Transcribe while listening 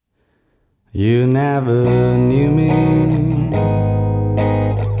You never knew me,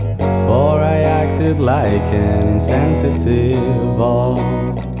 for I acted like an insensitive old.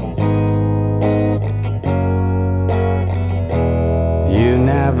 You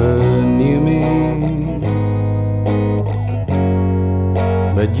never knew me,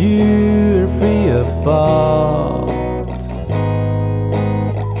 but you're free of fault.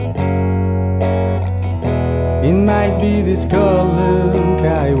 It might be this cold look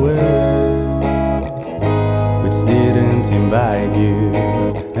I wear, which didn't invite you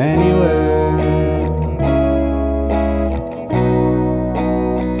anywhere.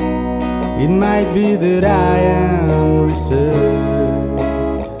 It might be that I am reserved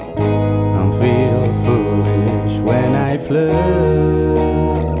and feel foolish when I flirt.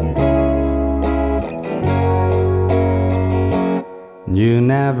 You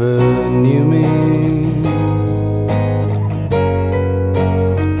never knew me,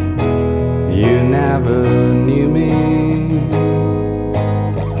 you never knew me.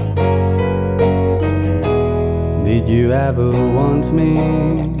 Did you ever want me?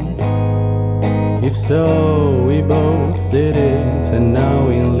 If so, we both did it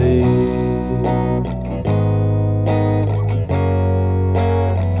unknowingly.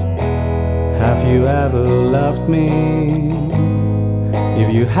 Have you ever loved me? If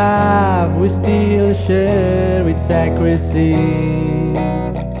you have, we still share its accuracy.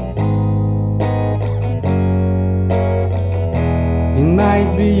 It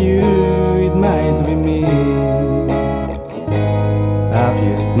might be you, it might be me. I've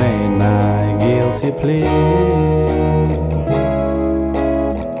just made my guilty plea.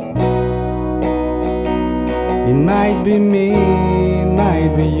 It might be me, it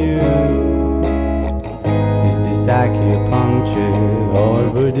might be you. Is this acupuncture or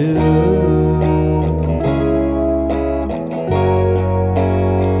voodoo?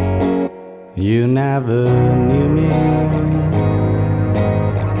 You never knew me,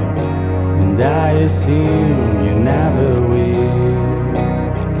 and I assume you never will.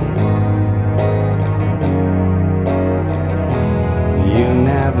 You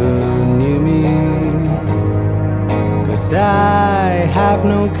never knew me, 'cause I have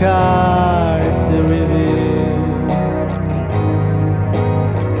no cards to reveal.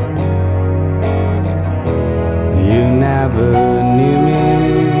 You never knew me,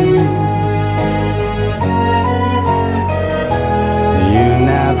 you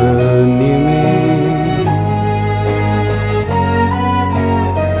never knew me.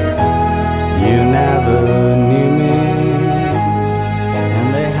 You never knew me, and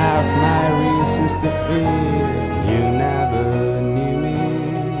I have my reasons to fear. You never knew me,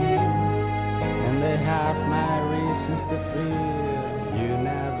 and I have my reasons to fear.